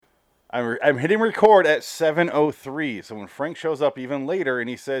I'm hitting record at 7:03. So when Frank shows up even later and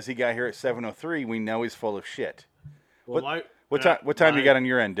he says he got here at 7:03, we know he's full of shit. Well, What time you got on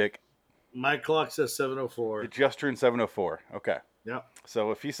your end, Dick? My clock says 7:04. It just turned 7:04. Okay. Yep.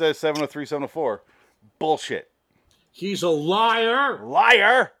 So if he says 7:03, 7:04, bullshit. He's a liar.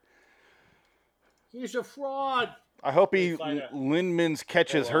 Liar. He's a fraud. I hope he Lindman's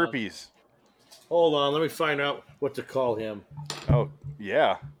catches herpes. Hold on, let me find out what to call him. Oh,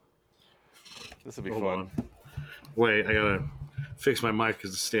 yeah. This will be fun. On. Wait, I gotta fix my mic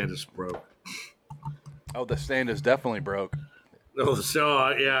because the stand is broke. Oh, the stand is definitely broke. Oh, so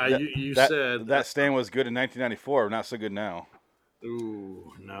yeah, you said that stand was good in 1994. Not so good now.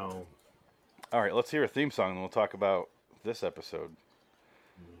 Ooh, no. All right, let's hear a theme song, and we'll talk about this episode.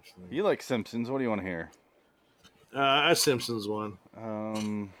 You like Simpsons? What do you want to hear? A Simpsons one.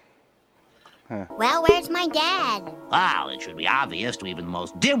 Well, where's my dad? Well, it should be obvious to even the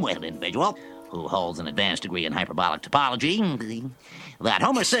most dim-witted individual who holds an advanced degree in hyperbolic topology that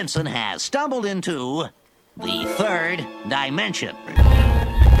Homer Simpson has stumbled into the third dimension.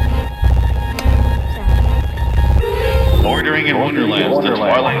 Bordering in Wonderland, the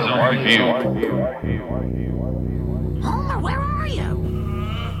Twilight Zone Review. Homer, where are you?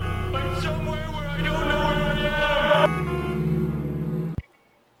 I'm somewhere where I don't know where I am.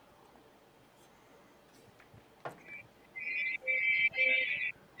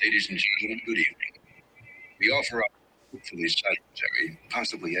 Ladies and gentlemen, good evening. We offer up hopefully salutary,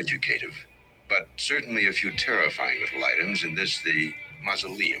 possibly educative, but certainly a few terrifying little items in this, the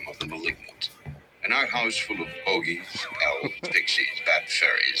mausoleum of the malignant. An outhouse full of bogies, elves, pixies, bat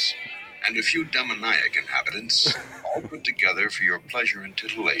fairies, and a few demoniac inhabitants, all put together for your pleasure and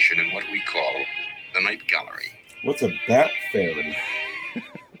titillation in what we call the Night Gallery. What's a bat fairy?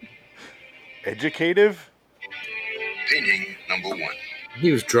 Educative? Painting number 1.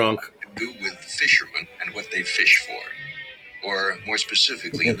 He was drunk. To do with fishermen and what they fish for. Or, more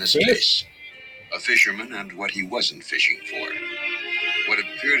specifically in this case, a fisherman and what he wasn't fishing for. What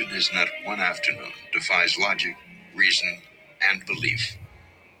appeared in his net one afternoon defies logic, reason, and belief.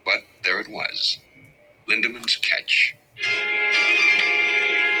 But there it was. Lindemann's catch.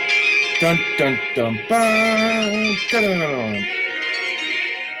 Dun dun dun dun dun dun.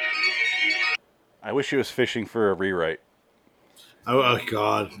 I wish he was fishing for a rewrite. Oh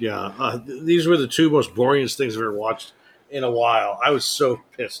God, yeah. These were the two most boringest things I've ever watched in a while. I was so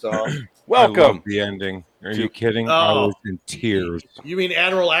pissed off. Welcome. I love the ending. Are you kidding? I was in tears. You mean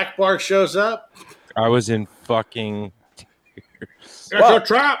Admiral Akbar shows up? I was in fucking tears. That's a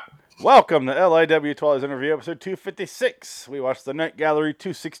trap. Welcome to LIW Twilight Zone Review, episode 256. We watched the Night Gallery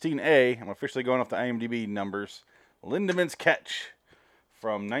 216A. I'm officially going off the IMDb numbers. Lindemann's Catch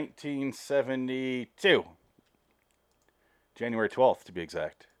from 1972. January 12th, to be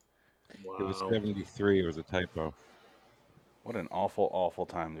exact. Wow. It was 73. It was a typo. What an awful, awful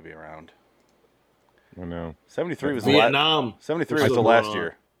time to be around. I know. 73 was Vietnam. 73 was the last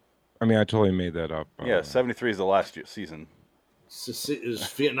year. I mean, I totally made that up. Yeah, 73 is the last season.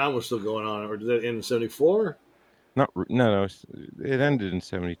 Vietnam was still going on, or did that end in 74? No. It ended in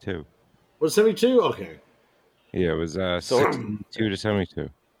 72. Was it 72? Okay. Yeah, it was 62 to 72.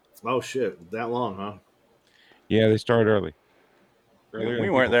 Oh shit, that long, huh? Yeah, they started early. We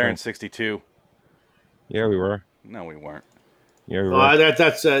weren't there in 62. Yeah, we were. No, we weren't. Yeah, we were.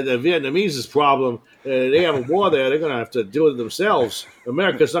 That's the Vietnamese' problem. They have a war there. They're going to have to do it themselves.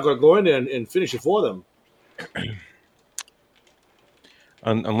 America's not going to go in there and finish it for them.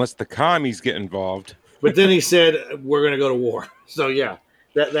 Unless the commies get involved. But then he said, we're going to go to war. So, yeah,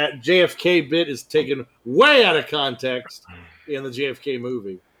 that JFK bit is taken way out of context in the JFK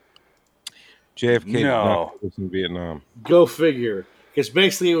movie. JFK did not was in Vietnam. Go figure. Because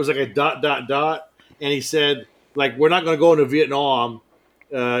basically it was like a ... And he said, like, we're not going to go into Vietnam.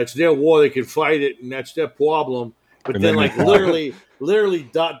 It's their war. They can fight it, and that's their problem. But then like, literally ...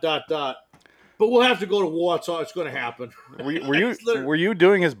 But we'll have to go to war. That's all it's going to happen. Were you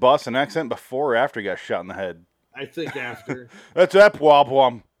doing his Boston accent before or after he got shot in the head? I think after. That's that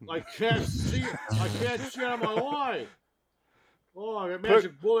wom. I can't see out of my eye. Oh, that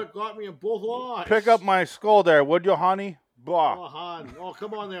magic bullet got me in both eyes. Pick up my skull there, would you, honey? Blah. Oh, hon. Oh,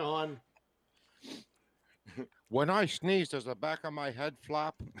 come on there, hon. When I sneeze, does the back of my head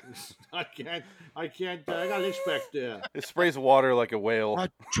flop? I can't. I got an itch back there. It sprays water like a whale.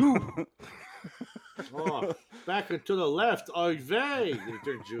 Achoo! Oh, back and to the left. Oh, vey. He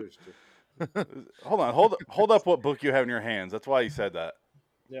turned Jewish. Hold on. Hold up what book you have in your hands. That's why he said that.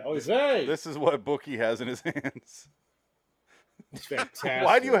 Yeah, oh, vey. This is what book he has in his hands. It's fantastic.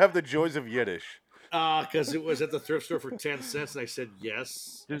 Why do you have the joys of Yiddish? Because it was at the thrift store for 10 cents, and I said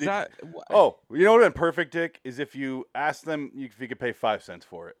yes. Does that? Oh, you know what would have been perfect, Dick, is if you asked them if you could pay 5 cents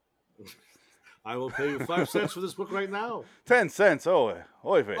for it. I will pay you 5 cents for this book right now. 10 cents. Oh,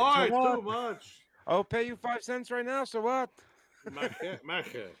 oy vey. All right, what? too much. I'll pay you 5 cents right now. So what?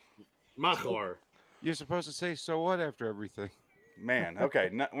 Machor. You're supposed to say "so what" after everything. Man,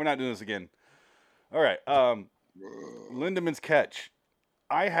 okay, we're not doing this again. All right, Lindeman's Catch.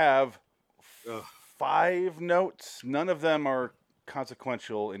 I have 5 notes. None of them are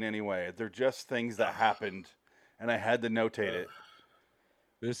consequential in any way. They're just things that happened, and I had to notate it.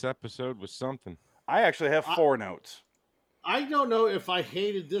 This episode was something. I actually have 4 notes. I don't know if I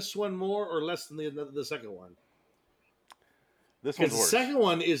hated this one more or less than the second one. This one's Because the worse. second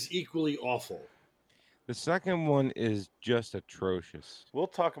one is equally awful. The second one is just atrocious. We'll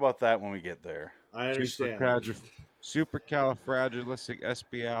talk about that when we get there. I understand.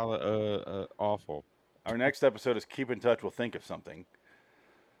 Supercalifragilisticexpialidocious. Awful. Our next episode is Keep in Touch. We'll think of something.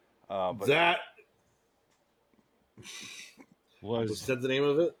 But That Was was that the name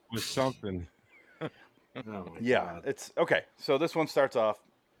of it? was something. Oh my yeah, God. it's okay. So this one starts off.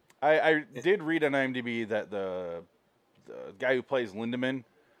 I did read on IMDb that the guy who plays Lindemann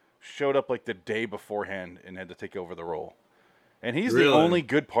showed up like the day beforehand and had to take over the role. And he's the Really? only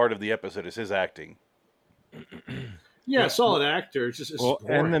good part of the episode is his acting. Yeah, solid actor. It's just it's Well,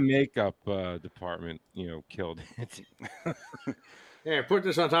 boring. and the makeup department, killed it. Hey, put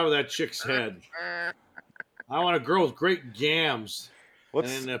this on top of that chick's head. I want a girl with great gams.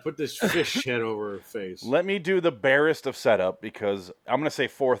 Let's And put this fish head over her face. let me do the barest of setup because I'm going to say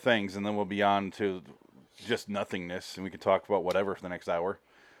 4 things and then we'll be on to just nothingness and we can talk about whatever for the next hour.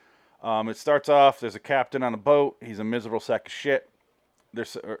 It starts off, there's a captain on a boat. He's a miserable sack of shit.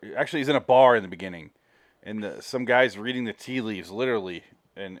 Actually, he's in a bar in the beginning. And some guy's reading the tea leaves, literally,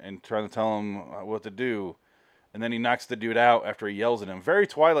 and trying to tell him what to do. And then he knocks the dude out after he yells at him. Very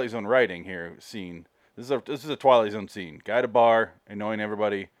Twilight Zone writing here, scene. This is a Twilight Zone scene. Guy at a bar, annoying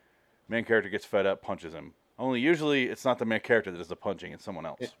everybody. Main character gets fed up, punches him. Only usually it's not the main character that does the punching, it's someone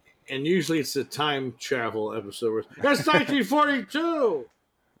else. And usually it's a time travel episode. Where, that's 1942!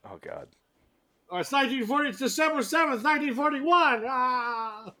 Oh, God. Oh, it's 1940. It's December 7th, 1941.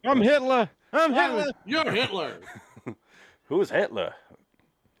 Ah! I'm Hitler. I'm Hitler. You're Hitler. Who is Hitler?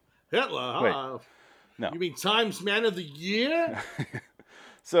 Hitler, huh? No. You mean Times Man of the Year?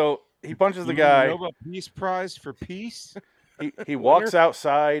 So he punches the You guy. Nobel Peace Prize for peace. He walks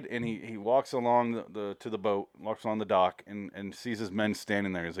outside and he walks along to the boat, walks on the dock, and sees his men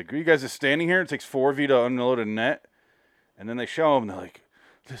standing there. He's like, "Are you guys just standing here? It takes 4 of you to unload a net." And then they show him. They're like,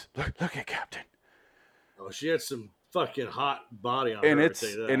 "Look at Captain." Oh, she had some fucking hot body on And her. it's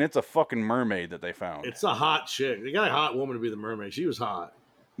it's a fucking mermaid that they found. It's a hot chick. They got a hot woman to be the mermaid. She was hot.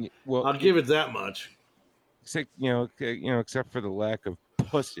 Well, I'll give it that much. except except for the lack of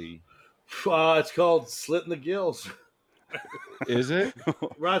pussy. It's called Slit in the Gills. Is it?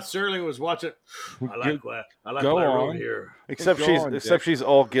 Rod Serling was watching. I like what I Go wrote on. here. except Go she's on, except Dick. she's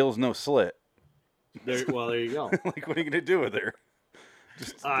all gills, no slit. There you go. Like, what are you gonna do with her?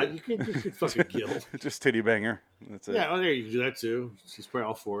 You can fucking kill. Just titty banger. That's it. Yeah, well, there you can do that too. She's probably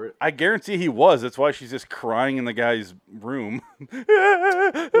all for it. I guarantee he was. That's why she's just crying in the guy's room. Well,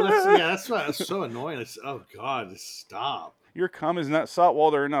 that's so annoying. Oh God, just stop. Your cum is not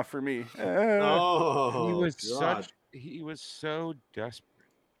saltwater enough for me. Oh, He was so desperate.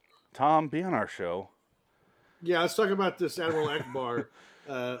 Tom, be on our show. Yeah, let's talk about this Admiral Akbar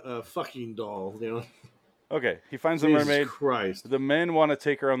fucking doll. Okay, he finds the Jesus mermaid. Christ. The men want to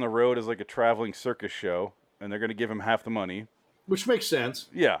take her on the road as like a traveling circus show, and they're going to give him half the money. Which makes sense.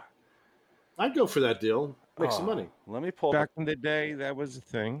 Yeah. I'd go for that deal. Make some money. Let me pull. Back in the day, that was a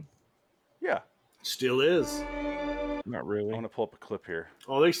thing. Yeah. Still is. Not I really. want to pull up a clip here.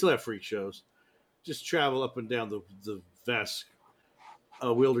 Oh, they still have freak shows. Just travel up and down the vast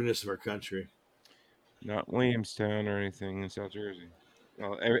wilderness of our country. Not Williamstown or anything in South Jersey.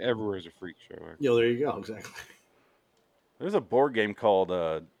 Well, everywhere is a freak show. Actually. Yeah, there you go. Exactly. There's a board game called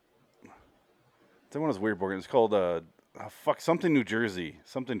it's one of those weird board games. It's called something New Jersey,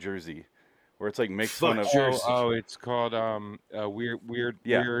 something Jersey, where it's like makes fun of. It's called weird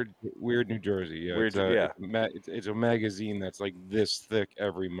New Jersey. Yeah, it's a magazine that's like this thick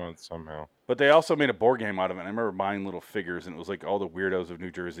every month somehow. But they also made a board game out of it. I remember buying little figures, and it was like all the weirdos of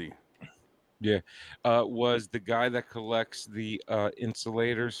New Jersey. Yeah, was the guy that collects the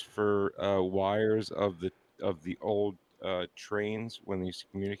insulators for wires of the old trains when they used to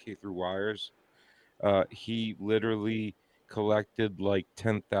communicate through wires. He literally collected like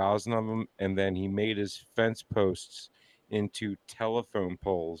 10,000 of them, and then he made his fence posts into telephone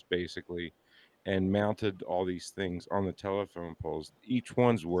poles, basically, and mounted all these things on the telephone poles. Each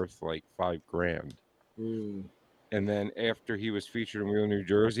one's worth like $5,000. Mm. And then after he was featured in Wheel, New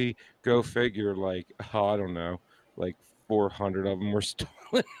Jersey, go figure, like, oh, I don't know, like 400 of them were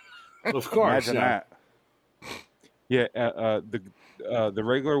stolen. Of course, Imagine yeah. that. Yeah, the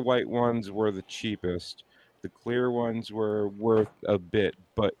regular white ones were the cheapest. The clear ones were worth a bit,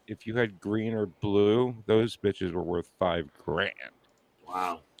 but if you had green or blue, those bitches were worth $5,000.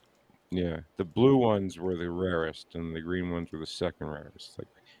 Wow. Yeah, the blue ones were the rarest, and the green ones were the second rarest.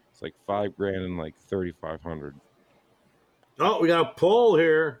 It's like $5,000 and like 3,500. Oh, we got a poll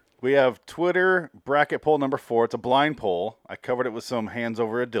here. We have Twitter bracket poll number 4. It's a blind poll. I covered it with some hands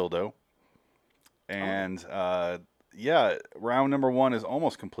over a dildo. And yeah, round number 1 is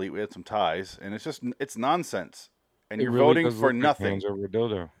almost complete. We had some ties, and it's nonsense. And It you're really voting does for look like nothing. hands over a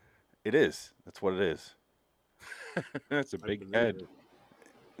dildo. It is. That's what it is. That's a I big believe head. it.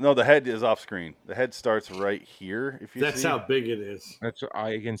 No, the head is off screen. The head starts right here. If you That's see. how big it is. That's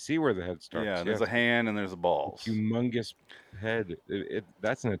I can see where the head starts. Yeah, there's a hand and there's the balls. humongous head.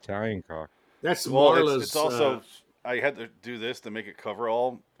 That's an Italian cock. That's Well, Marla's. it's also I had to do this to make it cover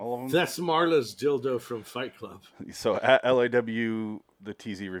all of them. that's Marla's dildo from Fight Club. So at LAW, the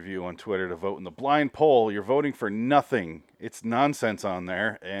TZ review on Twitter to vote in the blind poll, you're voting for nothing. It's nonsense on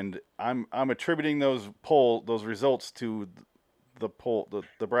there, and I'm attributing those results to the poll,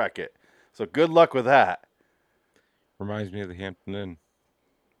 the bracket. So good luck with that. Reminds me of the Hampton Inn.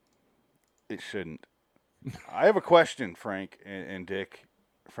 It shouldn't. I have a question, Frank and Dick.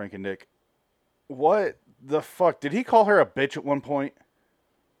 Frank and Dick. What the fuck? Did he call her a bitch at one point?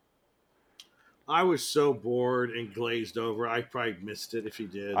 I was so bored and glazed over. I probably missed it if he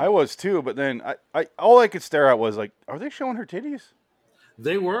did. I was too, but then I all I could stare at was like, are they showing her titties?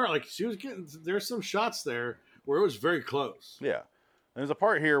 They were like she was getting. There's some shots there where it was very close. Yeah. There's a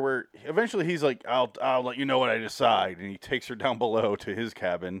part here where eventually he's like, I'll let you know what I decide. And he takes her down below to his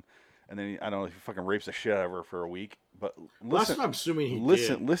cabin. And then, I don't know, he fucking rapes the shit out of her for a week. But Well, that's listen, what I'm assuming he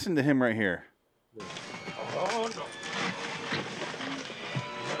listen, did. listen to him right here. Oh, no.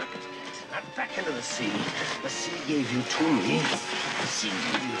 Back into the sea. The sea gave you to me. The sea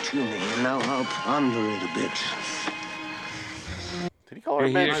gave you to me, and now I'll ponder it a bit. Did he call her a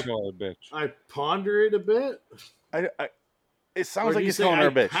He bitch? did call her a bitch. I ponder it a bit. It Or sounds did like he he's say, calling her a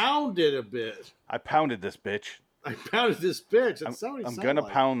I bitch. pounded a bit. I pounded this bitch. I pounded this bitch. That's what he I'm sounded gonna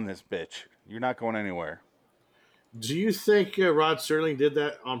like. pound this bitch. You're not going anywhere. Do you think Rod Serling did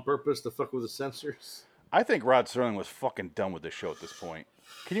that on purpose to fuck with the censors? I think Rod Serling was fucking done with this show at this point.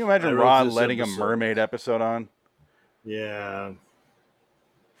 Can you imagine I wrote Rod this letting episode. a mermaid episode on? Yeah.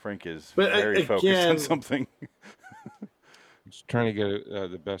 Frank is But, very focused on again- something. Just trying to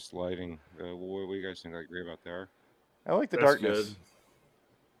get the best lighting. What do you guys think I agree about there? I like the That's darkness.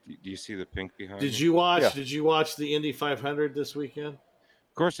 good. Do you see the pink behind Did me? you watch? Yeah. Did you watch the Indy 500 this weekend?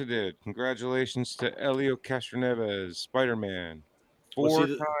 Of course I did. Congratulations to Elio Castroneves, Spider-Man. Was he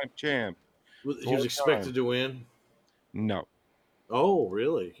Four-time the- champ. He was Full expected time. to win. No, Oh,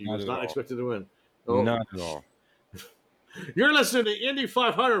 really? He Not was at not all. expected to win. Oh. not at all. You're listening to Indy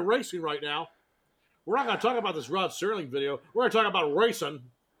 500 racing right now. We're not going to talk about this Rod Serling video. We're going to talk about racing.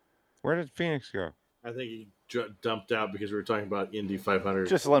 Where did Phoenix go? I think he dumped out because we were talking about Indy 500.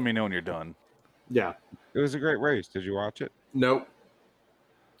 Just let me know when you're done. Yeah. It was a great race. Did you watch it? Nope.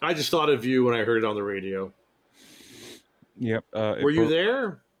 I just thought of you when I heard it on the radio. Yep. Were you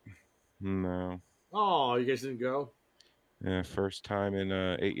there? No. Oh, you guys didn't go? Yeah, first time in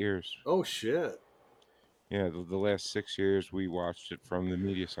 8 years. Oh, shit. Yeah, the last 6 years we watched it from the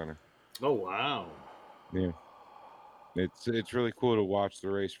media center. Oh, wow. Yeah, it's really cool to watch the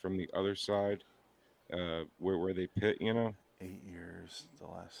race from the other side, where they pit. 8 years, the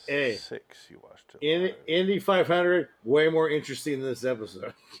last Hey. 6 you watched it. Indy 500, way more interesting than this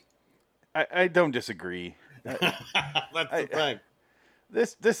episode. I don't disagree. That's the thing.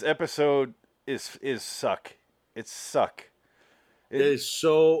 This episode is suck. It's suck. It is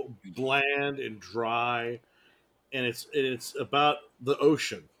so bland and dry, and it's about the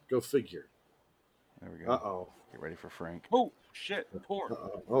ocean. Go figure. There we go. Uh-oh. Get ready for Frank. Oh shit! Porn.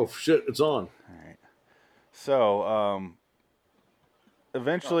 Oh, shit, it's on. All right. So,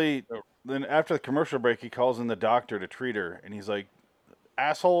 eventually, then after the commercial break, he calls in the doctor to treat her, and he's like,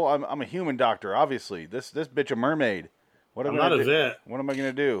 "Asshole, I'm a human doctor. Obviously, this bitch a mermaid. What am I'm I not gonna a do? vet. What am I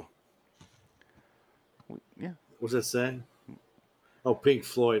gonna do?" Yeah. What's that saying? Oh, Pink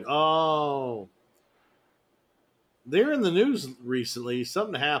Floyd. Oh. They're in the news recently.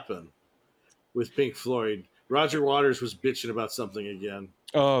 Something happened with Pink Floyd. Roger Waters was bitching about something again.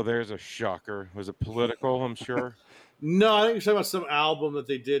 Oh, there's a shocker. Was it political? I'm sure. No, I think he's talking about some album that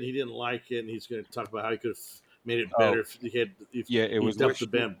they did. He didn't like it, and he's going to talk about how he could have made it better if he had. It was dumped the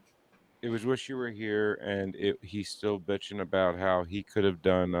band. It was Wish You Were Here, and he's still bitching about how he could have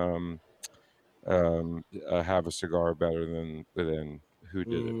done Have a Cigar better than Who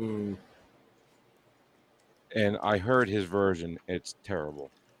Did It. And I heard his version. It's terrible.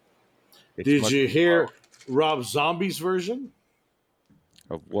 Did you hear Rob Zombie's version?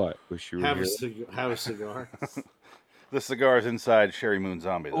 Of what? Wish You Were Here? Have a Cigar. The cigar is inside Sherry Moon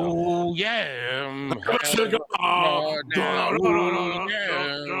Zombie, though. Oh, yeah.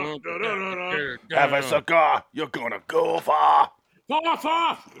 Have a cigar, you're gonna go far.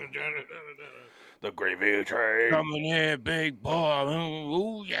 Far. The gravy train. Coming here, big boy.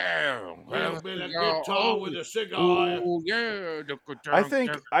 Oh, yeah. Have a guitar with a cigar. Oh, yeah. I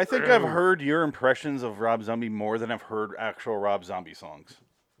think I've heard your impressions of Rob Zombie more than I've heard actual Rob Zombie songs.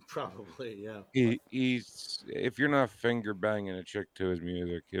 Probably, yeah. He's if you're not finger banging a chick to his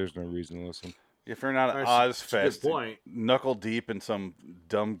music, there's no reason to listen. If you're not at That's a good Ozfest, point. knuckle deep in some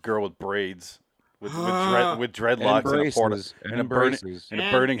dumb girl with braids, with dreadlocks and a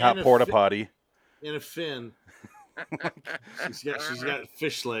burning hot porta potty. And a fin. she's got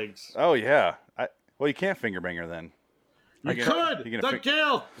fish legs. Oh yeah. Well, you can't finger bang her then. You could. The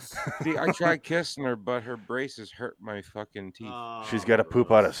kill. See, I tried kissing her, but her braces hurt my fucking teeth. She's got to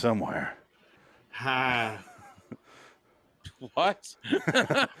poop out of somewhere. What?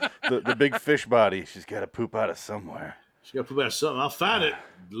 the big fish body. She's got to poop out of somewhere. She's got to poop out of something. I'll find it.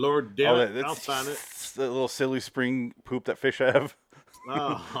 Lord damn it. I'll find it. The little silly spring poop that fish have.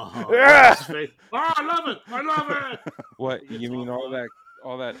 Oh, Yeah. I love it. I love it. What? You mean all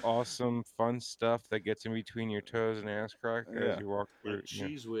that awesome fun stuff that gets in between your toes and ass crack as you walk through? Like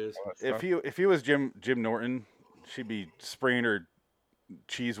cheese whiz. If he was Jim Norton, she'd be spraying her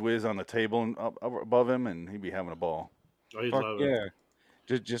cheese whiz on the table and up above him, and he'd be having a ball. Oh, he'd Fuck love yeah.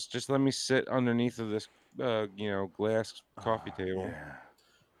 Just let me sit underneath of this glass coffee table. Yeah.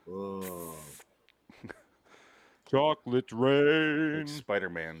 Oh. Chocolate rain.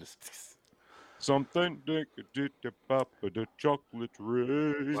 Spider-Man. Something the chocolate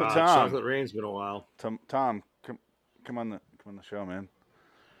rain. So Wow, Tom, chocolate rain's been a while. Tom, come on the show, man.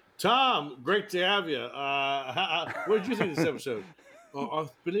 Tom, great to have you. What did you think of this episode? I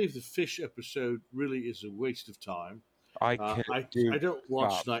believe the fish episode really is a waste of time. I can't. I don't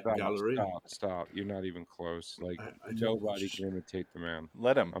watch Night Gallery. Stop! You're not even close. Like nobody can imitate the man.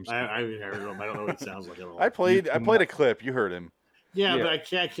 Let him. I don't know what he sounds like at all. I played a clip. You heard him. Yeah, but I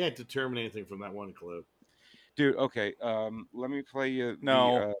can't determine anything from that one clip. Dude, okay. Let me play you.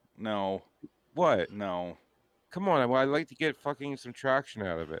 No. What? No. Come on. I'd like to get fucking some traction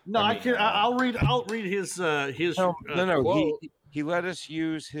out of it. No, I can. I'll read his. No. He let us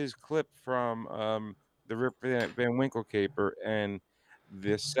use his clip from the Rip Van Winkle caper, and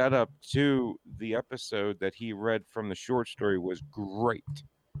the setup to the episode that he read from the short story was great.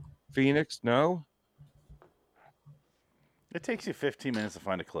 Phoenix, no. It takes you 15 minutes to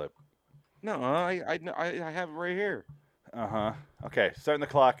find a clip. No, I have it right here. Okay, starting the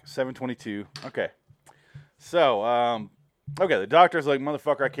clock, 7:22. Okay. So, okay, the doctor's like,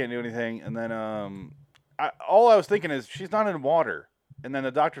 motherfucker, I can't do anything. And then all I was thinking is, she's not in water. And then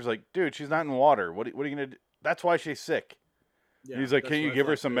the doctor's like, dude, she's not in water. What are you going to do? That's why she's sick. Yeah, he's like, can you give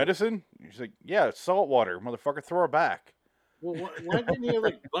her some medicine? She's like, yeah, it's salt water. Motherfucker, throw her back. Well, why didn't you have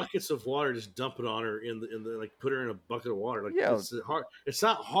like buckets of water? Just dump it on her in the like put her in a bucket of water. Like, yeah, it's hard. It's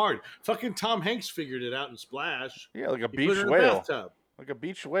not hard. Fucking Tom Hanks figured it out in Splash. Yeah, like a beach whale. Like a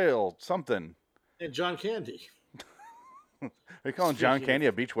beach whale, something. And John Candy. Are you calling John Candy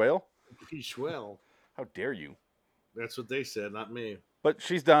a beach whale? Beach whale. How dare you? That's what they said, not me. But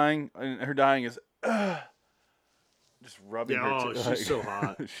she's dying, and her dying is just rubbing her. Oh, she's so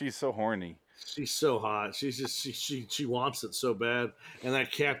hot. She's so horny. She's so hot. She's just she wants it so bad, and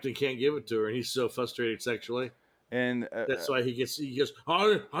that captain can't give it to her, and he's so frustrated sexually. And that's why he goes,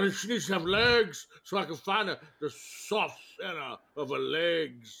 honey, she needs to have legs so I can find the soft center of her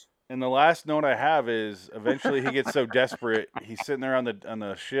legs. And the last note I have is eventually he gets so desperate, he's sitting there on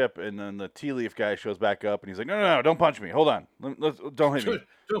the ship, and then the tea leaf guy shows back up, and he's like, no, don't punch me. Hold on, don't hit me.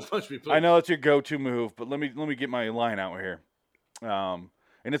 Don't punch me, please. I know it's your go-to move, but let me get my line out here.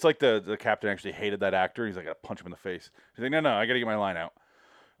 And it's like the captain actually hated that actor. He's like, I gotta punch him in the face. He's like, no, I gotta get my line out.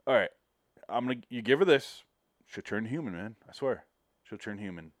 All right, you give her this, she'll turn human, man. I swear, she'll turn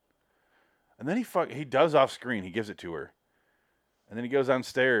human. And then he does off screen. He gives it to her. And then he goes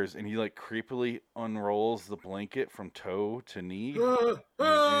downstairs and he like creepily unrolls the blanket from toe to knee. And he's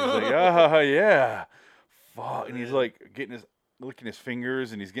like, yeah. Fuck. And he's like getting his licking his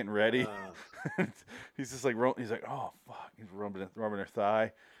fingers and he's getting ready. He's just like, he's like, oh fuck, he's rubbing her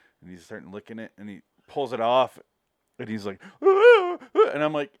thigh, and he's starting licking it, and he pulls it off, and he's like, and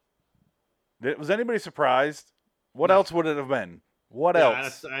I'm like, was anybody surprised? What else would it have been? What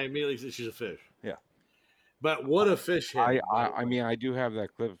else? I immediately said she's a fish. Yeah. But what a fish head. I mean, I do have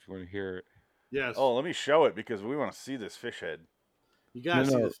that clip if you want to hear it. Yes. Oh, let me show it because we want to see this fish head. You gotta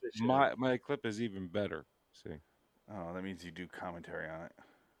see this fish head. My clip is even better. See. Oh, that means you do commentary on it.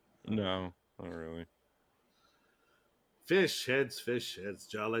 No, not really. Fish heads,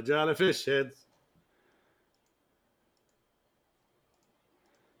 jolly, jolly fish heads.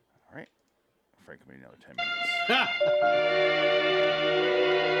 All right. Frank, give me another 10 minutes.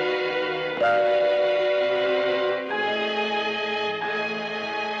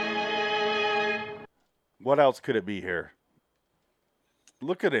 What else could it be here?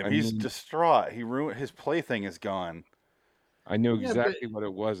 Look at him. He's distraught. His plaything is gone. I knew exactly what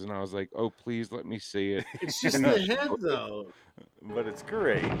it was, and I was like, "Oh, please let me see it." It's just the head, though. But it's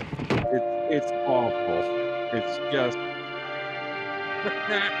great. It's awful. It's just.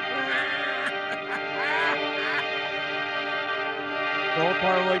 The whole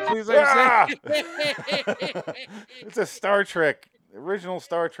time, I'm like, please let me see it. It's a Star Trek, original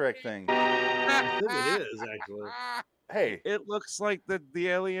Star Trek thing. I think it is, actually. Hey. It looks like the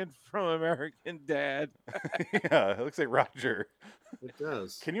alien from American Dad. Yeah, it looks like Roger. It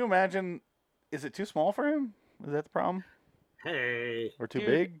does. Can you imagine? Is it too small for him? Is that the problem? Hey. Or too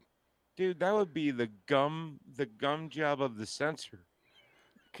big? Dude, that would be the gum job of the censor.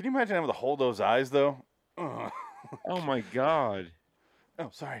 Can you imagine having to hold those eyes though? Ugh. Oh my god. Oh,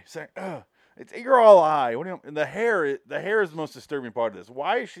 sorry. You're all eye. What do you? And the hair is the most disturbing part of this.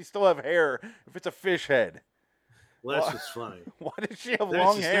 Why does she still have hair if it's a fish head? Well, that's just funny. Why does she have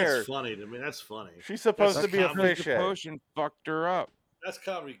long hair? That's funny to me. That's funny. She's supposed to be a fish head. Potion fucked her up. That's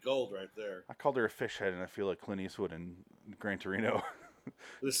comedy gold right there. I called her a fish head, and I feel like Clint Eastwood in Gran Torino.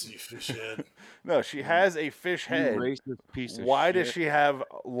 Listen, you fish head. No, she has a fish head. Racist piece of Why shit. does she have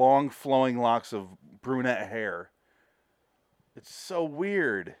long flowing locks of brunette hair? It's so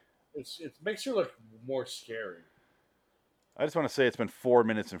weird. It makes her look more scary. I just want to say it's been 4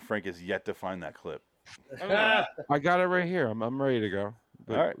 minutes and Frank has yet to find that clip. I got it right here. I'm ready to go.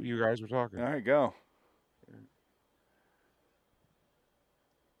 But All right. You guys were talking. All right, go.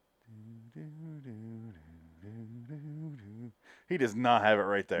 He does not have it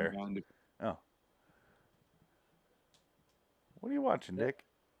right there. Oh. What are you watching, Dick?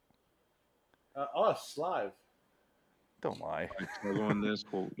 Us live. Don't lie. So on this,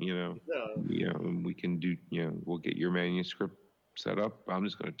 we'll, we can do, we'll get your manuscript set up. I'm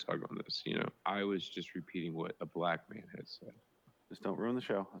just going to tug on this. I was just repeating what a black man had said. Just don't ruin the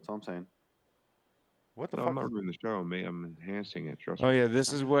show. That's all I'm saying. What the No, fuck? I'm not ruining the show. I'm enhancing it. Trust Oh me. yeah,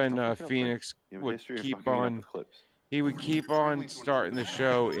 this is when Phoenix You have a would history of keep fucking me up on. with clips. He would keep on starting the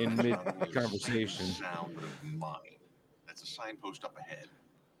show in mid conversation. Sound of mind. That's a signpost up ahead.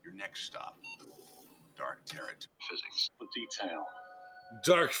 Your next stop. Dark territory. Physics. For detail.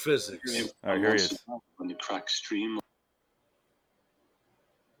 Dark physics. All right, here he is. When the crack stream.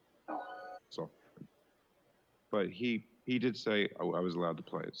 So, but he did say, I was allowed to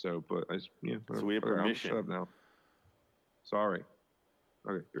play it. So, but I, So we have whatever, permission. Shut up now. Sorry.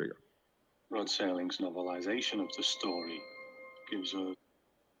 Okay, here we go. Rod Serling's novelization of the story gives a.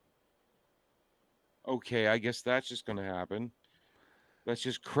 Okay, I guess that's just gonna happen. Let's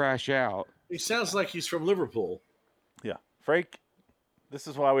just crash out. He sounds like he's from Liverpool. Yeah. Frank, this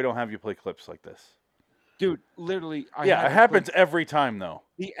is why we don't have you play clips like this. Dude, literally. It happens every time, though.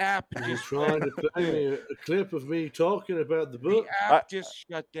 The app He's just trying to play a clip of me talking about the book. The app just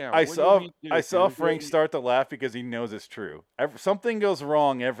shut down. I What do saw you mean, dude? I saw Frank start to laugh because he knows it's true. Something goes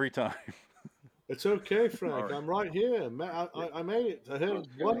wrong every time. It's okay, Frank. I'm right here. I made it. I heard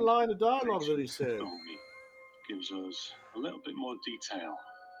one line of dialogue that he said. Story gives us a little bit more detail.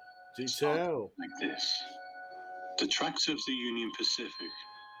 Detail. Like this. The tracks of the Union Pacific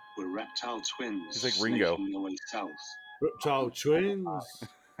were reptile twins. He's like Ringo. snaking their way south Reptile twins.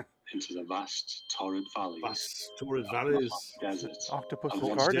 into the vast torrid valleys. Torrid valleys. Desert. Octopus And will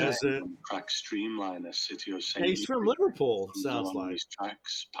once guard again, it. Desert. the crack streamliner city of St. Hey, he's from Liverpool, sounds along like. these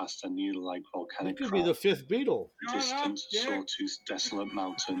tracks past a needle-like He volcanic could be the fifth Beatle. distant, sawtooth, desolate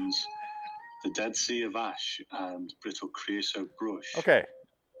mountains, the Dead Sea of ash and brittle creosote brush. Okay.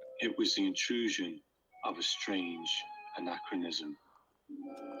 It was the intrusion of a strange anachronism.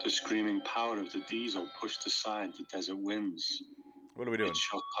 The screaming power of the diesel pushed aside the desert winds. What are we doing? It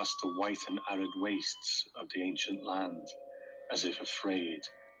shot past the white and arid wastes of the ancient land, as if afraid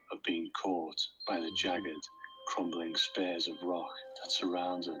of being caught by the jagged, crumbling spears of rock that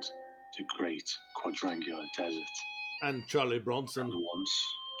surrounded the great quadrangular desert. And Charlie Bronson. And once,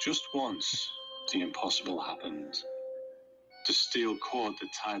 just once, the impossible happened. The steel cord that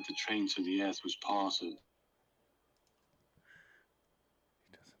tied the train to the earth was parted.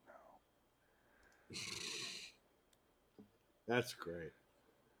 That's great.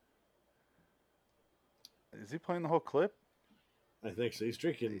 Is he playing the whole clip? I think so. He's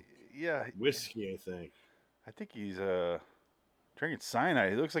drinking whiskey, I think. I think he's drinking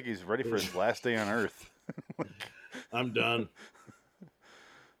cyanide. He looks like he's ready for his last day on Earth. I'm done.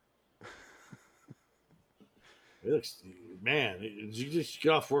 He looks, man, did you just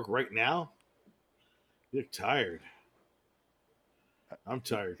get off work right now? You look tired. I'm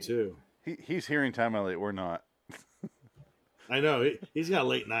tired too. He's hearing Time Elliott. We're not. I know. He's got a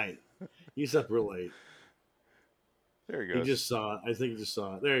late night. He's up real late. There he goes. He just saw it. I think he just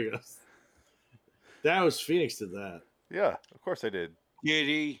saw it. There he goes. That was Phoenix did that. Yeah, of course I did.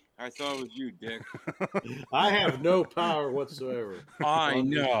 Kitty, I thought it was you, Dick. I have no power whatsoever. I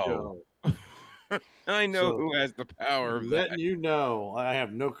know. I know So, who has the power of letting that. you know, I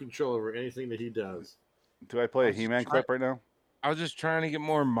have no control over anything that he does. Do I play a He-Man clip right now? I was just trying to get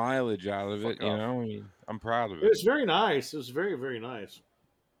more mileage out of it, Fuck you off. know? I mean, I'm proud of It it. was very nice. It was very, very nice.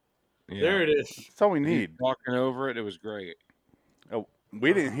 Yeah. There it is. That's all we need. Talking over it, it was great. Oh,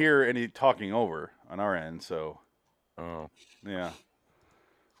 we didn't hear any talking over on our end, so Oh. yeah.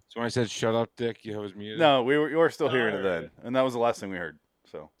 So when I said shut up, Dick, you was muted? No, you were still hearing it Alright. then, and that was the last thing we heard.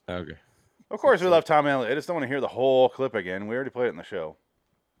 So Okay. of course we love Tom Elliott. I just don't want to hear the whole clip again. We already played it in the show.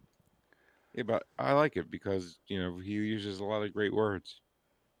 Yeah, but I like it because, you know, he uses a lot of great words.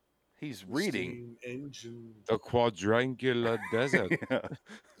 He's reading. Steam engine. The quadrangular desert. Yeah.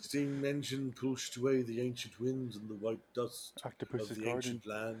 Steam engine pushed away the ancient winds and the white dust Octopus's of the garden. ancient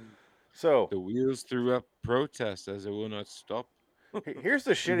land. So The wheels threw up protest as it will not stop. here's the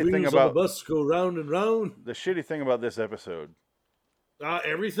The shitty wheels thing on about the bus go round and round. the shitty thing about this episode.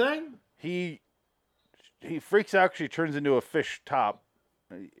 Everything? He freaks out 'cause she turns into a fish top.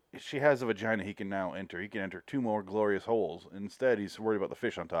 She has a vagina he can now enter. He can enter 2 more glorious holes. Instead, he's worried about the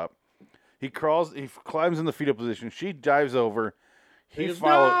fish on top. He climbs in the fetal position. She dives over. He goes,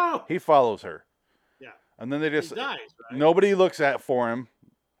 "No!" He follows her. Yeah. And then they just He dies, right? nobody looks at for him.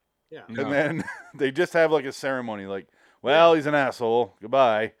 Yeah. No. And then they just have like a ceremony like, well, he's an asshole.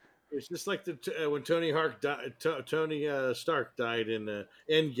 Goodbye. It's just like when Tony Stark died in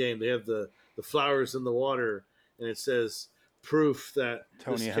Endgame. They have the flowers in the water, and it says proof that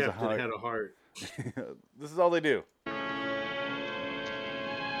Tony this has a captain heart. had a heart. This is all they do.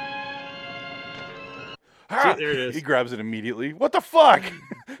 There it is. He grabs it immediately. What the fuck?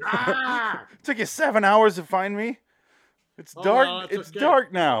 Ah! Took you 7 hours to find me. It's Oh, dark. no, it's It's okay.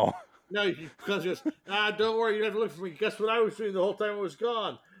 dark now. No, because he goes, don't worry, you don't have to look for me. Guess what I was doing the whole time it was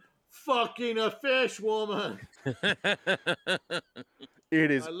gone? Fucking a fish woman.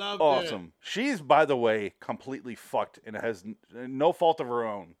 It is I loved awesome. She's, by the way, completely fucked and has no fault of her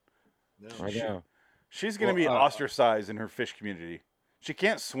own. No. I know. She's going to Well, be ostracized in her fish community. She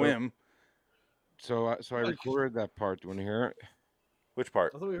can't swim. So I recorded that part. Do you want to hear it? Which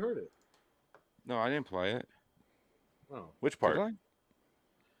part? I thought we heard it. No, I didn't play it. Oh. Which Did part? I?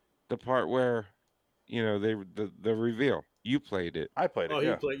 The part where, you know, the reveal. You played it. I played it. Oh,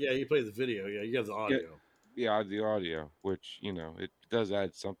 yeah. you played the video. Yeah, you have the audio. Yeah, the audio, which, you know, it does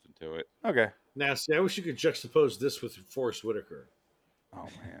add something to it. Okay. Now, see, I wish you could juxtapose this with Forrest Whitaker. Oh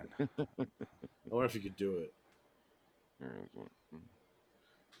man. I wonder if you could do it. Here's one.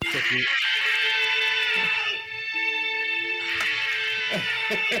 Fucking- Oh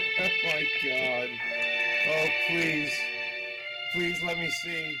my God. Oh, please. Please let me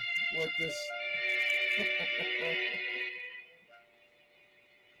see what this. Oh,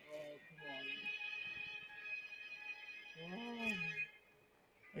 come on.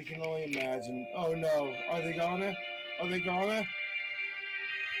 Oh, I can only imagine. Oh no. Are they gonna? Are they gonna?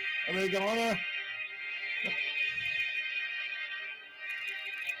 Are they gonna?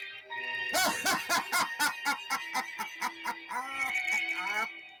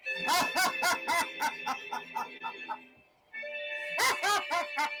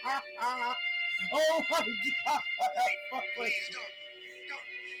 Oh my God! Please don't.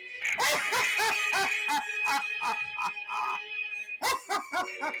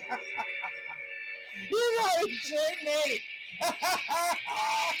 You gotta shit me!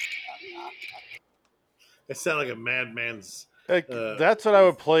 It sounded like a madman's. Like, that's what I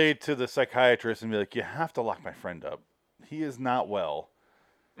would play to the psychiatrist and be like, you have to lock my friend up. He is not well.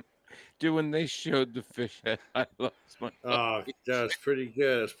 Dude, when they showed the fish head, I lost my. Oh, that's pretty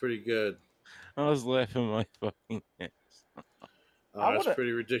good. That's pretty good. I was laughing my fucking ass. That's wanna-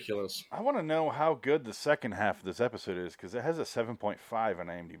 pretty ridiculous. I want to know how good the second half of this episode is because it has a 7.5 on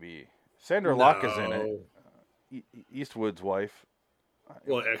IMDb. Sandra Locke is in it. Eastwood's wife.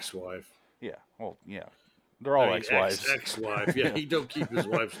 Well, ex-wife. Yeah. Well, yeah. They're all ex-wives. Ex-wife. Yeah, he don't keep his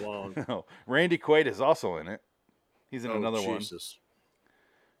wives long. No. Randy Quaid is also in it. He's in Oh, another one. Jesus.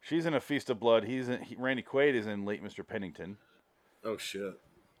 She's in A Feast of Blood. Randy Quaid is in Late Mr. Pennington. Oh, shit.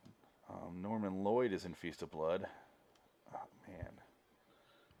 Norman Lloyd is in Feast of Blood. Oh, man.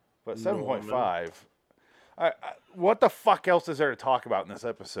 But Norman. 7.5. What the fuck else is there to talk about in this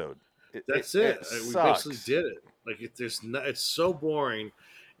episode? That's it. We sucks. basically did it. Like it's so boring,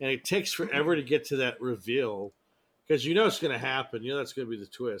 and it takes forever to get to that reveal because you know it's going to happen. You know that's going to be the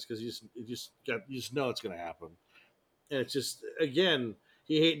twist because you just know it's going to happen. And it's just again,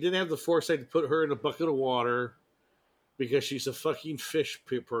 he didn't have the foresight to put her in a bucket of water because she's a fucking fish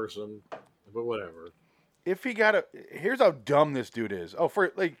person. But whatever. If he got here's how dumb this dude is. Oh,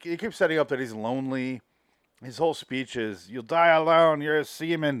 he keeps setting up that he's lonely. His whole speech is, "You'll die alone. You're a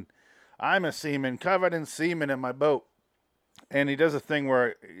seaman. I'm a seaman, covered in semen in my boat." And he does a thing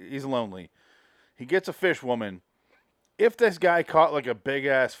where he's lonely. He gets a fish woman. If this guy caught like a big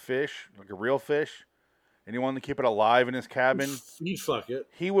ass fish, like a real fish, and he wanted to keep it alive in his cabin, he'd fuck it.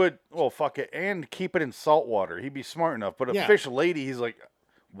 He would, fuck it and keep it in salt water. He'd be smart enough. But a fish lady, he's like,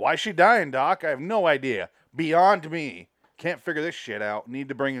 "Why is she dying, Doc? I have no idea. Beyond me. Can't figure this shit out. Need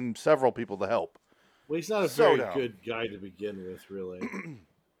to bring in several people to help." Well, he's not a So very dumb. good guy to begin with, really.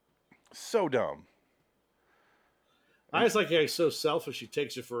 So dumb. I just like how he's so selfish. He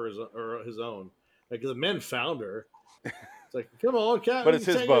takes it for his own. Like the men found her. It's like, come on, Captain. But it's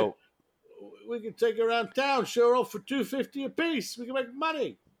his boat. We can take her around town, show her off for $2.50 a piece. We can make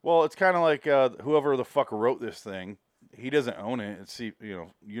money. Well, it's kind of like whoever the fuck wrote this thing. He doesn't own it. It's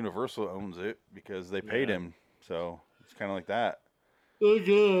Universal owns it because they paid him. So it's kind of like that.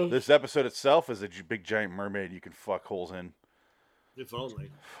 Okay. This episode itself is a big giant mermaid you can fuck holes in. If only.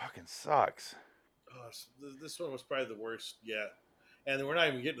 Fucking sucks. Oh, this one was probably the worst yet. And we're not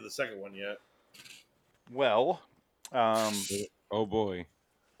even getting to the second one yet. Well, oh boy.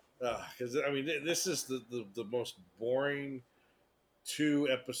 Because, this is the most boring 2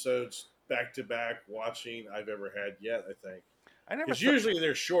 episodes back-to-back watching I've ever had yet, I think. Because usually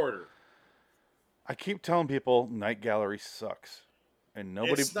they're shorter. I keep telling people Night Gallery sucks. And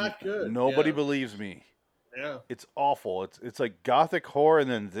nobody, It's not good. Nobody believes me. Yeah. It's awful. It's like gothic horror and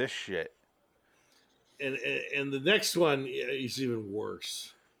then this shit. And the next one is even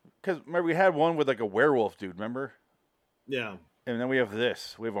worse. Because remember, we had one with like a werewolf dude, remember? Yeah. And then we have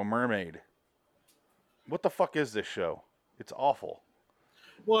this. We have a mermaid. What the fuck is this show? It's awful.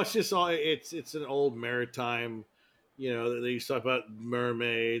 Well, it's just it's an old maritime, they used to talk about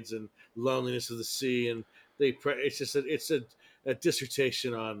mermaids and loneliness of the sea, and it's a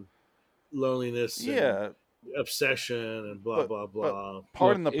dissertation on loneliness, and obsession, and blah blah blah.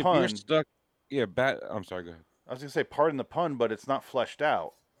 Pardon the pun. You're stuck, I'm sorry. Go ahead. I was gonna say pardon the pun, but it's not fleshed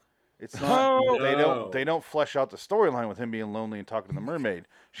out. It's not. They don't flesh out the storyline with him being lonely and talking to the mermaid.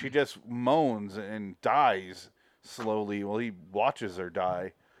 She just moans and dies slowly while he watches her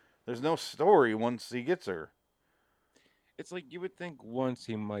die. There's no story once he gets her. It's like you would think once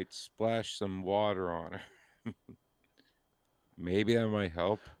he might splash some water on her. Maybe that might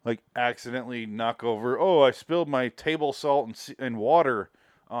help. Like accidentally knock over. Oh, I spilled my table salt and water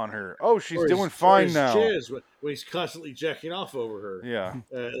on her. Oh, she's doing fine now. When he's constantly jacking off over her. Yeah.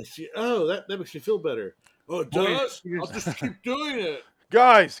 That makes me feel better. Oh, it does? I'll just keep doing it.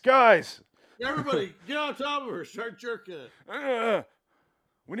 Guys. Everybody, get on top of her. Start jerking it.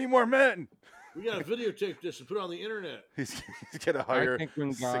 We need more men. We got to videotape this and put it on the internet. He's going to hire. I think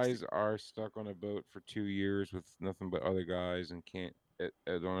when guys are stuck on a boat for 2 years with nothing but other guys and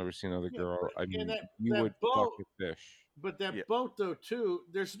don't ever see another girl, you would fuck a fish. But that boat, though, too,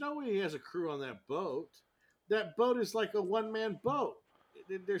 there's no way he has a crew on that boat. That boat is like a one-man boat.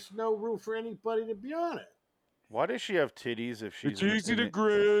 There's no room for anybody to be on it. Why does she have titties if she's... It's easy to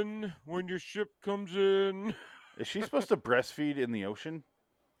grin when your ship comes in. Is she supposed to breastfeed in the ocean?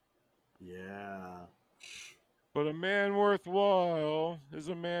 Yeah. But a man worthwhile is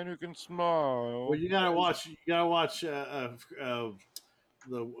a man who can smile. Well, you gotta watch the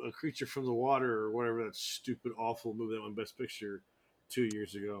Creature from the Water or whatever that stupid, awful movie that won Best Picture 2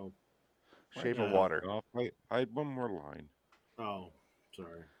 years ago. Shape of Water. I had one more line. Oh,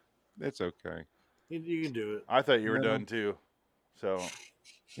 sorry. It's okay. You can do it. I thought you were done too. So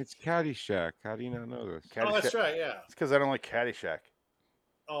it's Caddyshack. How do you not know this? Oh, that's right. Yeah. It's because I don't like Caddyshack.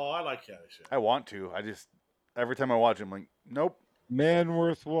 Oh, I like Caddyshack. I want to. I just every time I watch it, I'm like, nope, Man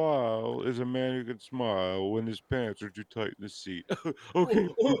worthwhile is a man who can smile when his pants are too tight in the seat. Okay,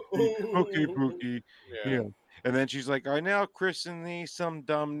 Pookie. Okay, Pookie. Yeah. Yeah. And then she's like, I now christen thee some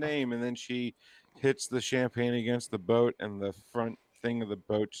dumb name. And then she hits the champagne against the boat, and the front thing of the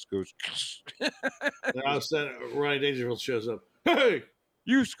boat just goes. And all of a sudden, Ronnie Dangerfield shows up. Hey,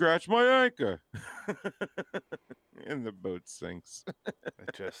 You scratched my anchor. And the boat sinks.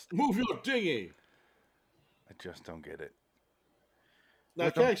 move your dinghy. I just don't get it. Now,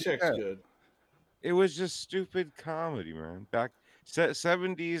 What the- Caddyshack's yeah. good. It was just stupid comedy, man. Back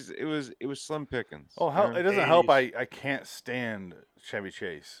 70s, it was slim pickings. Oh, how it doesn't help. I can't stand Chevy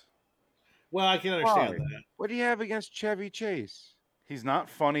Chase. Well, I can understand Why? that. What do you have against Chevy Chase? He's not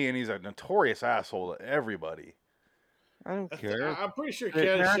funny, and he's a notorious asshole to everybody. I don't care. I'm pretty sure The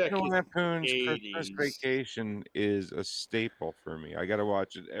Caddyshack National is Lampoon's Christmas 80s. Vacation is a staple for me. I got to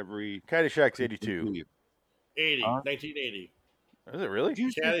watch it every. Caddyshack's 82. 80, Huh? 1980. Is it really?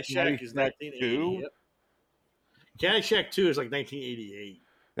 Caddyshack is 1980. Yep. Caddyshack 2 is like 1988.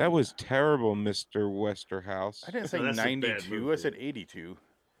 That was terrible, Mr. Westerhouse. I didn't say No, that's a bad 92. I movie. said 82.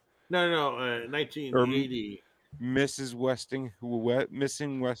 No, 1980. Mrs.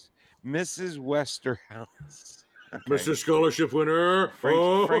 Mrs. Westerhouse. Mr. Scholarship winner.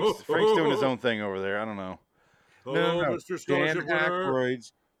 Frank's doing his own thing over there. I don't know. No. Mr. Dan Scholarship winner.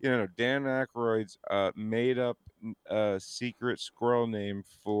 Aykroyd's, Dan Aykroyd's made up a secret squirrel name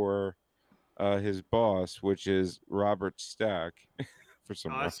for his boss, which is Robert Stack. For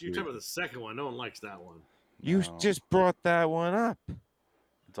some Oh, rock you're talking reason. about the second one. No one likes that one. You just brought that one up.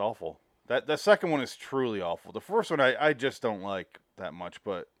 It's awful. That second one is truly awful. The first one I just don't like that much,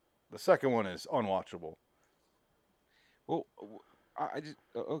 but the second one is unwatchable. Well, I just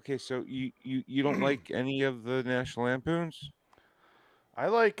okay. So you don't like any of the National Lampoons? I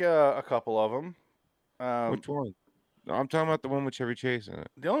like a couple of them. Which one? No, I'm talking about the one with Chevy Chase in it.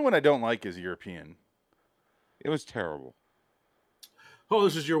 The only one I don't like is European. It was terrible. Oh,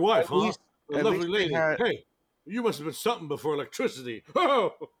 this is your wife, At huh? least- A at lovely least they lady. had- Hey, you must have been something before electricity.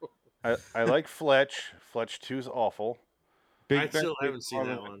 Oh, I like Fletch. Fletch 2 is awful. I Big still Bang haven't seen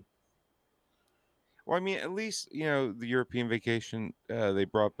that Theory. one. Well, I mean, at least the European Vacation. They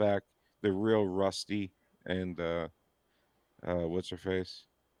brought back the real Rusty and what's her face?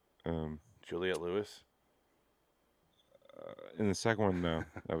 Juliette Lewis. In the second one, no,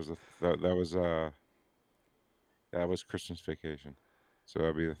 that was Christmas Vacation, so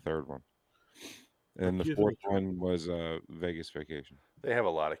that'd be the third one, and the Excuse fourth me. one was Vegas Vacation. They have a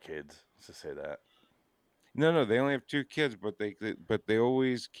lot of kids. Let's just say that. No, they only have 2 kids, but they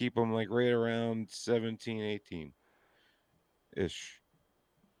always keep them like right around 17, 18 ish.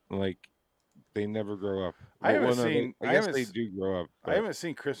 Like they never grow up. I haven't no, seen. I guess they do grow up. I but- haven't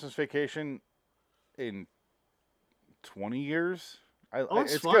seen Christmas Vacation in 20 years.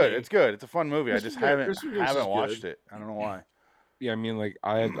 it's it's funny. good. It's good. It's a fun movie. I Christmas just Vac- haven't Christmas Vacation's haven't watched good. it. I don't know why. Yeah, I mean, like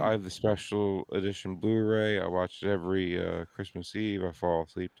I have the special edition Blu-ray. I watch it every Christmas Eve. I fall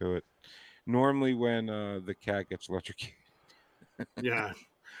asleep to it. Normally, when the cat gets electrocuted. Yeah.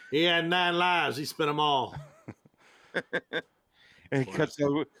 He had 9 lives. He spent them all. And he cuts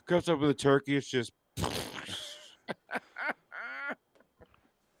up with a turkey. It's just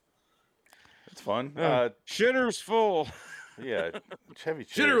It's fun. shitter's full. Yeah, Chevy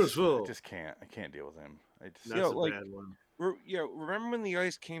Chase. Shitter was full. I can't deal with him. I just, That's a bad one. Remember when the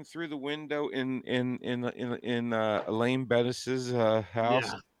ice came through the window in Elaine Bettis's house?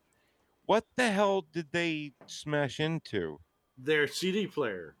 Yeah. What the hell did they smash into? Their CD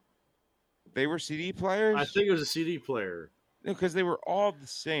player. They were CD players. I think it was a CD player. because they were all the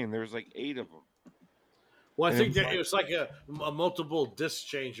same. There was like 8 of them. Well, I And think it was that like- it was like a multiple disc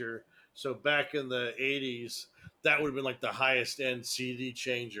changer. So back in the 80s, that would have been like the highest end CD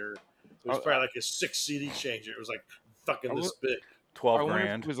changer. It was Oh, probably like a 6 CD changer. It was like fucking I this wa- big. 12 I wonder if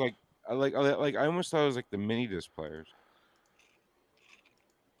grand. It was like I almost thought it was like the mini disc players.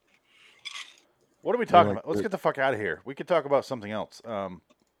 What are we talking like about? Let's the- get the fuck out of here. We could talk about something else. Yeah,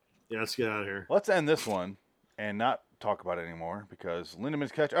 let's get out of here. Let's end this one and not talk about it anymore because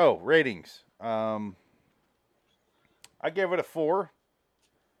Lindemann's Catch. Oh, ratings. I gave it a 4.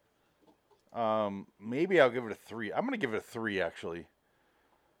 Maybe I'll give it a 3. I'm gonna give it a 3 actually.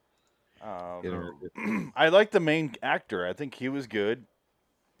 I like the main actor. I think he was good,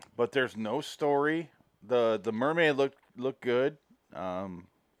 but there's no story. The mermaid looked good.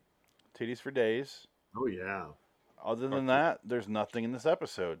 Titties for days. Oh yeah. Other than that, there's nothing in this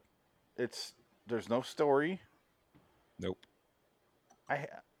episode. There's no story. Nope.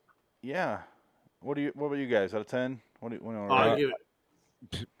 Yeah. What about you guys? Out of 10? What do you I'll give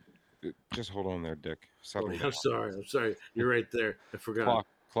it. Just hold on there, Dick. Oh, Settle down. I'm sorry. You're right there. I forgot.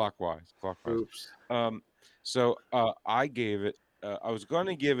 Clockwise. Oops. So I gave it. I was going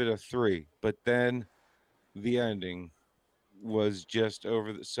to give it a 3, but then the ending was just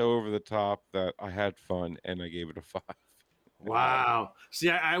over the top that I had fun, and I gave it a 5. Wow. See,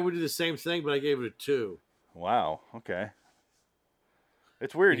 I would do the same thing, but I gave it a 2. Wow. Okay.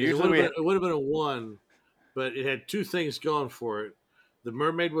 It's weird. Because Usually it would have been a 1, but it had 2 things going for it. The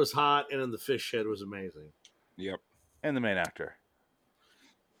mermaid was hot, and then the fish head was amazing. Yep. And the main actor.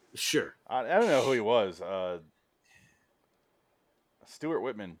 Sure. I don't know who he was. Stuart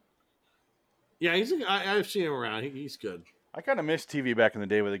Whitman. Yeah, I've seen him around. He's good. I kind of missed TV back in the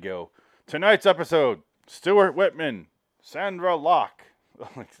day where they go, tonight's episode, Stuart Whitman, Sandra Locke.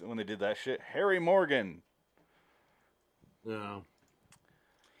 When they did that shit. Harry Morgan. No.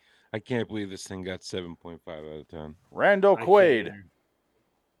 I can't believe this thing got 7.5 out of 10. Randall Quaid.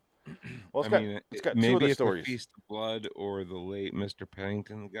 Well, it's got two maybe of the it's stories. The Feast of Blood or the late Mr.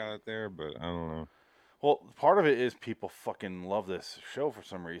 Pennington got it there, but I don't know. Well, part of it is people fucking love this show for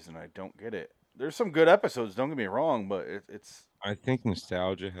some reason. I don't get it. There's some good episodes, don't get me wrong, but it's... I think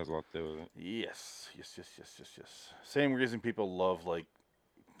nostalgia has a lot to do with it. Yes. Same reason people love, like,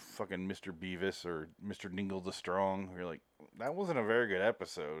 fucking Mr. Beavis or Mr. Dingle the Strong. You're like, that wasn't a very good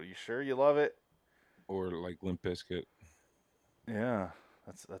episode. You sure you love it? Or, like, Limp Bizkit. Yeah,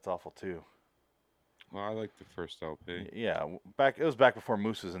 that's awful, too. Well, I like the first LP. Yeah, it was back before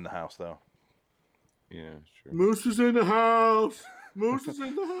Moose was in the house, though. Yeah, sure. Moose is in the house. Moose is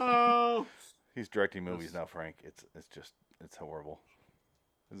in the house. He's directing movies now, Frank. It's horrible.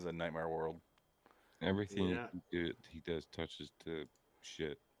 This is a nightmare world. Everything he does touches to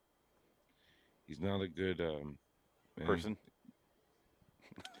shit. He's not a good person.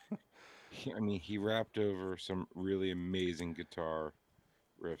 He rapped over some really amazing guitar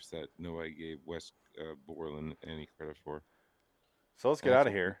riffs that nobody gave Wes Borland any credit for. So let's get out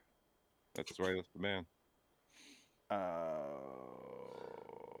of here. That's why I left the band.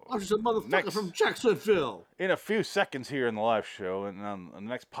 I'm just a motherfucker from Jacksonville. In a few seconds here in the live show, and on the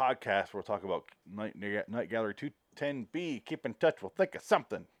next podcast, we'll talk about Night Gallery 210B. Keep in touch. We'll think of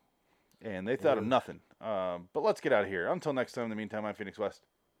something. And they thought of nothing. But let's get out of here. Until next time, in the meantime, I'm Phoenix West.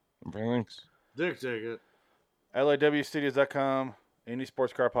 Thanks. Dick, take it. LAWstudios.com, Indie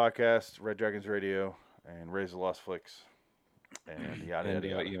Sports Car Podcast, Red Dragons Radio, and Raise the Lost Flicks. And yada.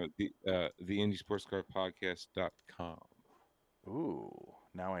 The IndieSportsCarPodcast.com. Ooh,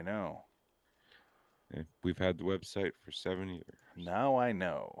 now I know. Yeah, we've had the website for 7 years. Now I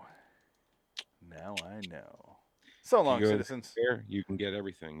know. So long, citizens. There, you can get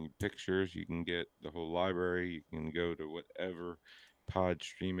everything. Pictures, you can get the whole library. You can go to whatever pod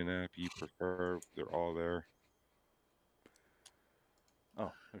streaming app you prefer. They're all there.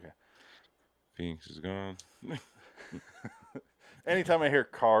 Oh, okay. Phoenix is gone. Anytime I hear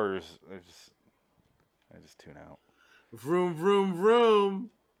cars, I just tune out. Vroom, vroom, vroom.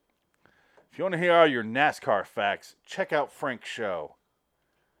 If you want to hear all your NASCAR facts, check out Frank's show.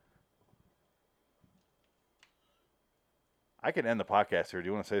 I can end the podcast here. Do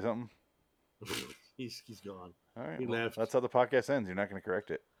you want to say something? He's gone. All right. He left. That's how the podcast ends. You're not going to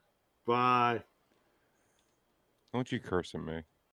correct it. Bye. Don't you curse at me.